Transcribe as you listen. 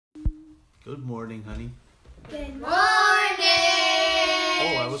Good morning, honey. Good morning!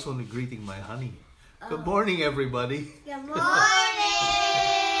 Oh, I was only greeting my honey. Good morning, everybody. Good morning!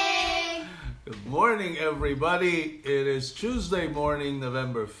 Good morning, everybody. It is Tuesday morning,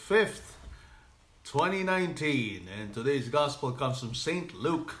 November 5th, 2019. And today's gospel comes from St.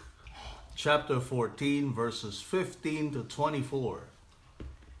 Luke, chapter 14, verses 15 to 24.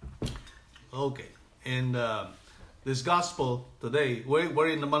 Okay, and this gospel today, we're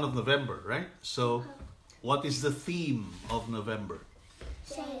in the month of November, right? So, what is the theme of November?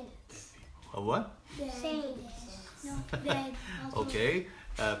 Saints. Of what? Saints. No, dead. Okay,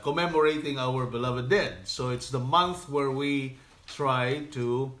 commemorating our beloved dead. So it's the month where we try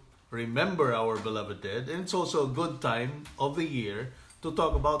to remember our beloved dead. And it's also a good time of the year to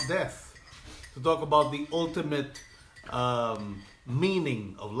talk about death, to talk about the ultimate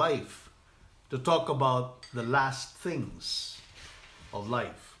meaning of life, to talk about the last things of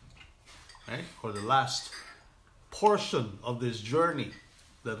life, right? Or the last portion of this journey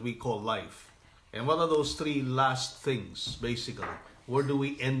that we call life. And what are those three last things, basically? Where do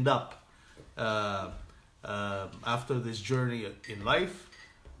we end up after this journey in life?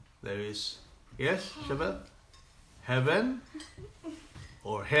 There is, yes, Shabelle? Heaven,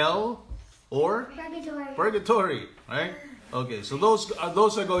 or hell, or purgatory, right? Okay, so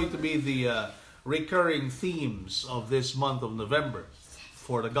those are going to be the recurring themes of this month of November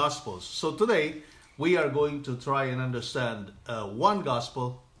for the Gospels. So today, we are going to try and understand one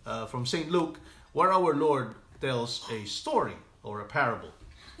Gospel from St. Luke, where our Lord tells a story or a parable.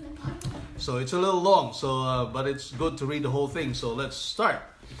 So it's a little long, but it's good to read the whole thing. So let's start.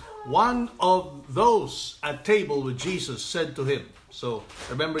 One of those at table with Jesus said to him. So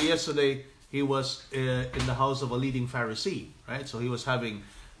remember yesterday he was in the house of a leading Pharisee, right? So he was having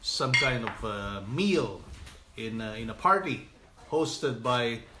some kind of meal in a party hosted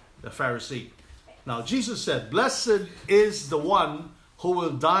by the Pharisee. Now Jesus said, "Blessed is the one who will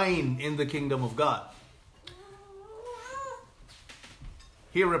dine in the kingdom of God."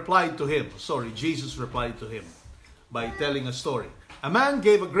 Jesus replied to him by telling a story. A man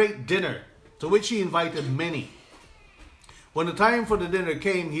gave a great dinner to which he invited many. When the time for the dinner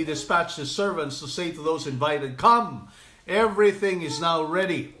came, he dispatched his servants to say to those invited, "Come, everything is now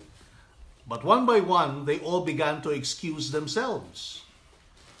ready." But one by one, they all began to excuse themselves.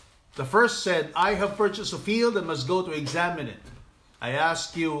 The first said, "I have purchased a field and must go to examine it. I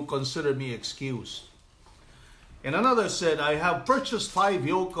ask you, consider me excused." And another said, "I have purchased 5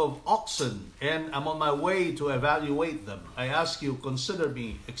 yoke of oxen and am on my way to evaluate them. I ask you, consider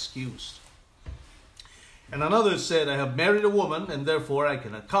me excused." And another said, "I have married a woman and therefore I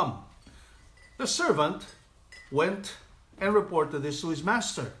cannot come." The servant went and reported this to his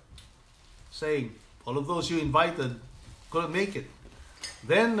master, saying, "All of those you invited couldn't make it."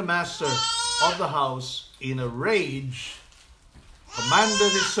 Then the master of the house, in a rage,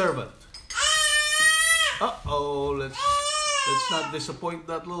 commanded his servant, let's not disappoint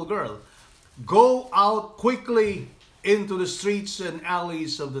that little girl. "Go out quickly into the streets and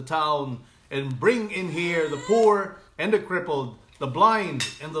alleys of the town and bring in here the poor and the crippled, the blind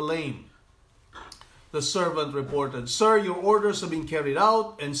and the lame." The servant reported, "Sir, your orders have been carried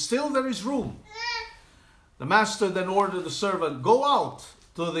out and still there is room." The master then ordered the servant, "Go out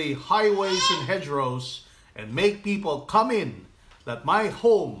to the highways and hedgerows and make people come in, that my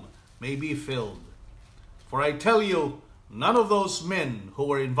home may be filled. For I tell you, none of those men who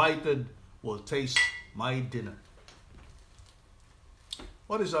were invited will taste my dinner."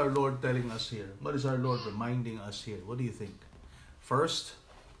 What is our Lord telling us here? What is our Lord reminding us here? What do you think? First,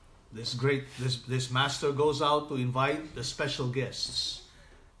 this master goes out to invite the special guests.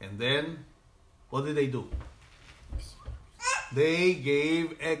 And then, what did they do? They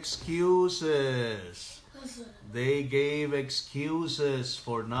gave excuses. They gave excuses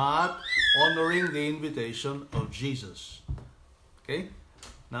for not honoring the invitation of Jesus. Okay?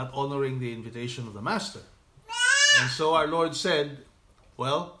 Not honoring the invitation of the master. And so our Lord said,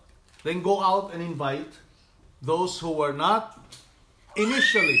 well, then go out and invite those who were not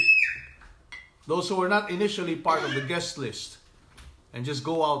initially part of the guest list. And just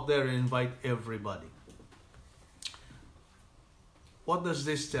go out there and invite everybody. What does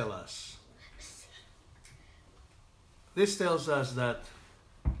this tell us? This tells us that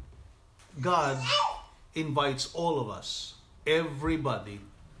God invites all of us, everybody,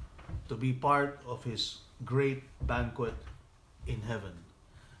 to be part of His great banquet in heaven.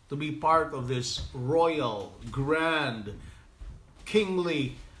 To be part of this royal, grand,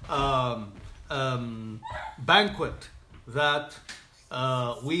 kingly banquet that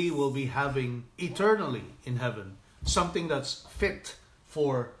we will be having eternally in heaven. Something that's fit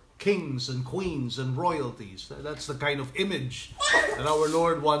for kings and queens and royalties. That's the kind of image that our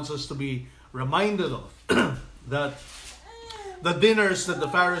Lord wants us to be reminded of. That the dinners that the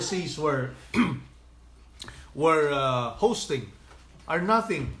Pharisees were hosting are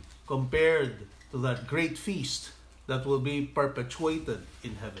nothing compared to that great feast that will be perpetuated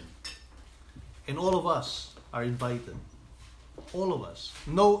in heaven. And all of us are invited. All of us.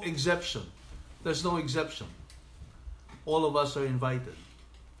 No exception. There's no exception. All of us are invited.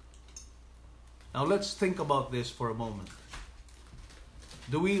 Now let's think about this for a moment.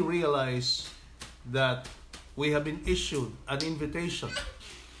 Do we realize that we have been issued an invitation?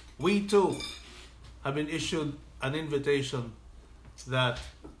 We too have been issued an invitation that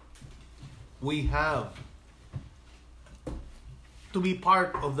we have to be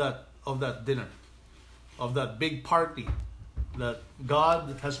part of that dinner, of that big party that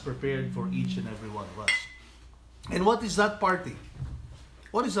God has prepared for each and every one of us. And what is that party?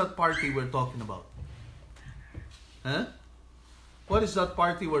 What is that party we're talking about? Huh? What is that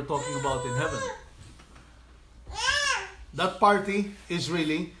party we're talking about in heaven? That party is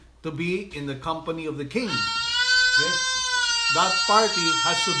really to be in the company of the King. Okay? That party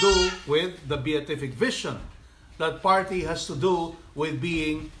has to do with the beatific vision. That party has to do with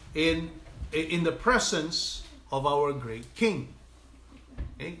being in the presence of our great King.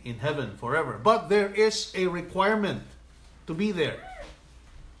 Okay? In heaven forever. But there is a requirement to be there.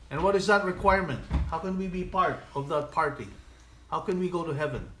 And what is that requirement? How can we be part of that party? How can we go to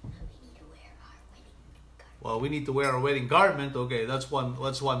heaven? Well, we need to wear our wedding garment. Okay, that's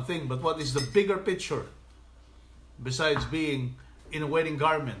one thing. But what is the bigger picture besides being in a wedding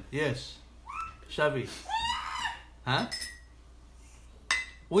garment? Yes, Shavi. Huh?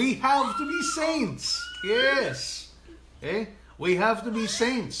 We have to be saints. Yes. Okay? We have to be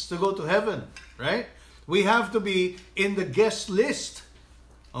saints to go to heaven, right? We have to be in the guest list.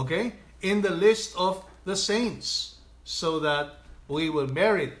 Okay? In the list of the saints, so that we will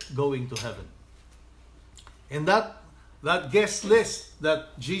merit going to heaven. And that guest list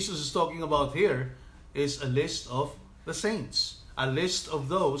that Jesus is talking about here is a list of the saints. A list of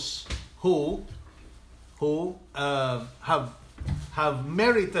those who have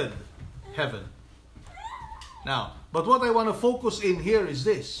merited heaven. Now, but what I want to focus in here is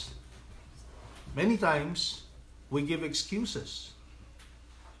this. Many times we give excuses.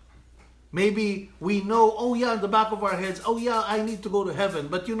 Maybe we know, oh yeah, in the back of our heads, oh yeah, I need to go to heaven.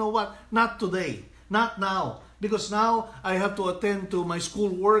 But you know what? Not today. Not now. Because now I have to attend to my school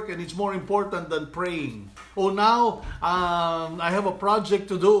work and it's more important than praying. Oh, now I have a project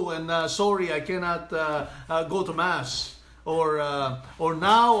to do and sorry, I cannot go to Mass. Or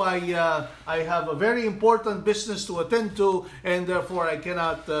now I have a very important business to attend to and therefore I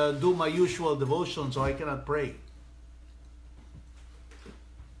cannot do my usual devotions or I cannot pray.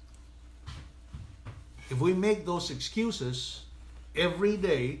 If we make those excuses every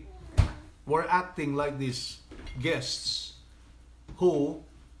day, we're acting like these guests who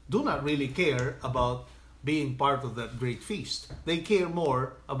do not really care about being part of that great feast. They care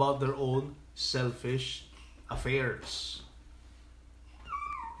more about their own selfish affairs.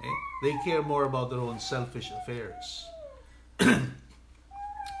 Okay? They care more about their own selfish affairs.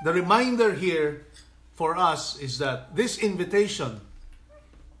 The reminder here for us is that this invitation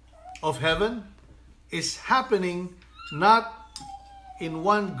of heaven is happening not in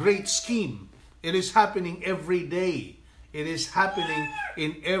one great scheme. It is happening every day. It is happening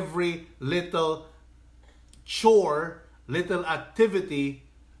in every little chore, little activity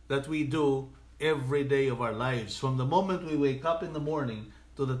that we do every day of our lives. From the moment we wake up in the morning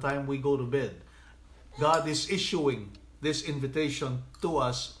to the time we go to bed. God is issuing this invitation to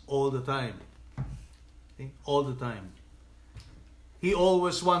us all the time. Okay? All the time. He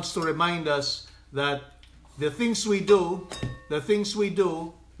always wants to remind us that the things we do,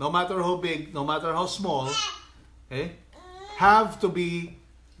 no matter how big, no matter how small, okay, have to be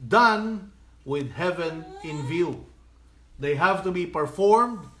done with heaven in view. They have to be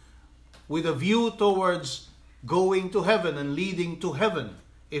performed with a view towards going to heaven and leading to heaven.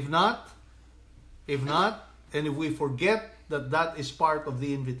 If not, and if we forget that that is part of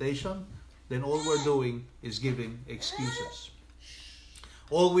the invitation, then all we're doing is giving excuses.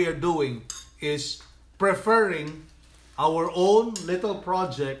 All we are doing is preferring our own little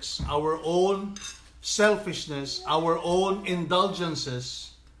projects, our own selfishness, our own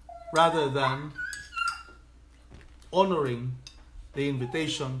indulgences, rather than honoring the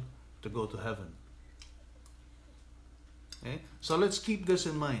invitation to go to heaven. Okay? So let's keep this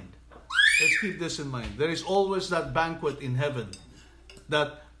in mind. Let's keep this in mind. There is always that banquet in heaven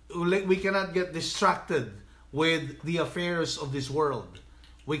that we cannot get distracted with the affairs of this world.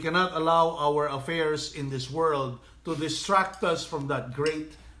 We cannot allow our affairs in this world to distract us from that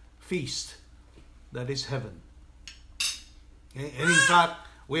great feast that is heaven. Okay? And in fact,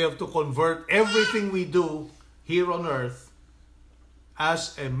 we have to convert everything we do here on earth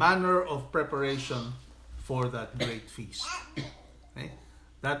as a manner of preparation for that great feast. Okay?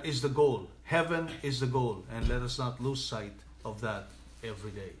 That is the goal. Heaven is the goal. And let us not lose sight of that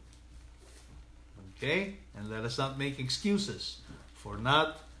every day. Okay? And let us not make excuses for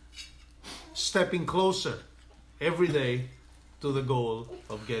not stepping closer every day to the goal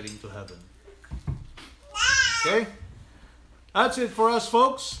of getting to heaven. Okay? That's it for us,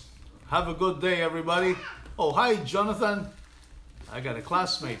 folks. Have a good day, everybody. Oh, hi, Jonathan. I got a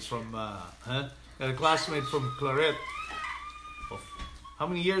classmate from Claret. How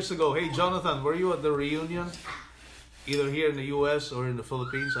many years ago? Hey, Jonathan, were you at the reunion? Either here in the U.S. or in the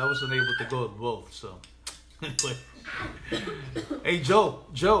Philippines? I wasn't able to go to both, so anyway. Hey,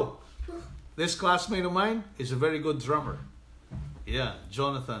 Joe, this classmate of mine is a very good drummer. Yeah,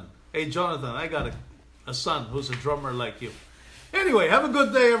 Jonathan. Hey, Jonathan, I got a son who's a drummer like you. Anyway, have a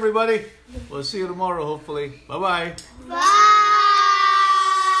good day, everybody. We'll see you tomorrow, hopefully. Bye-bye. Bye.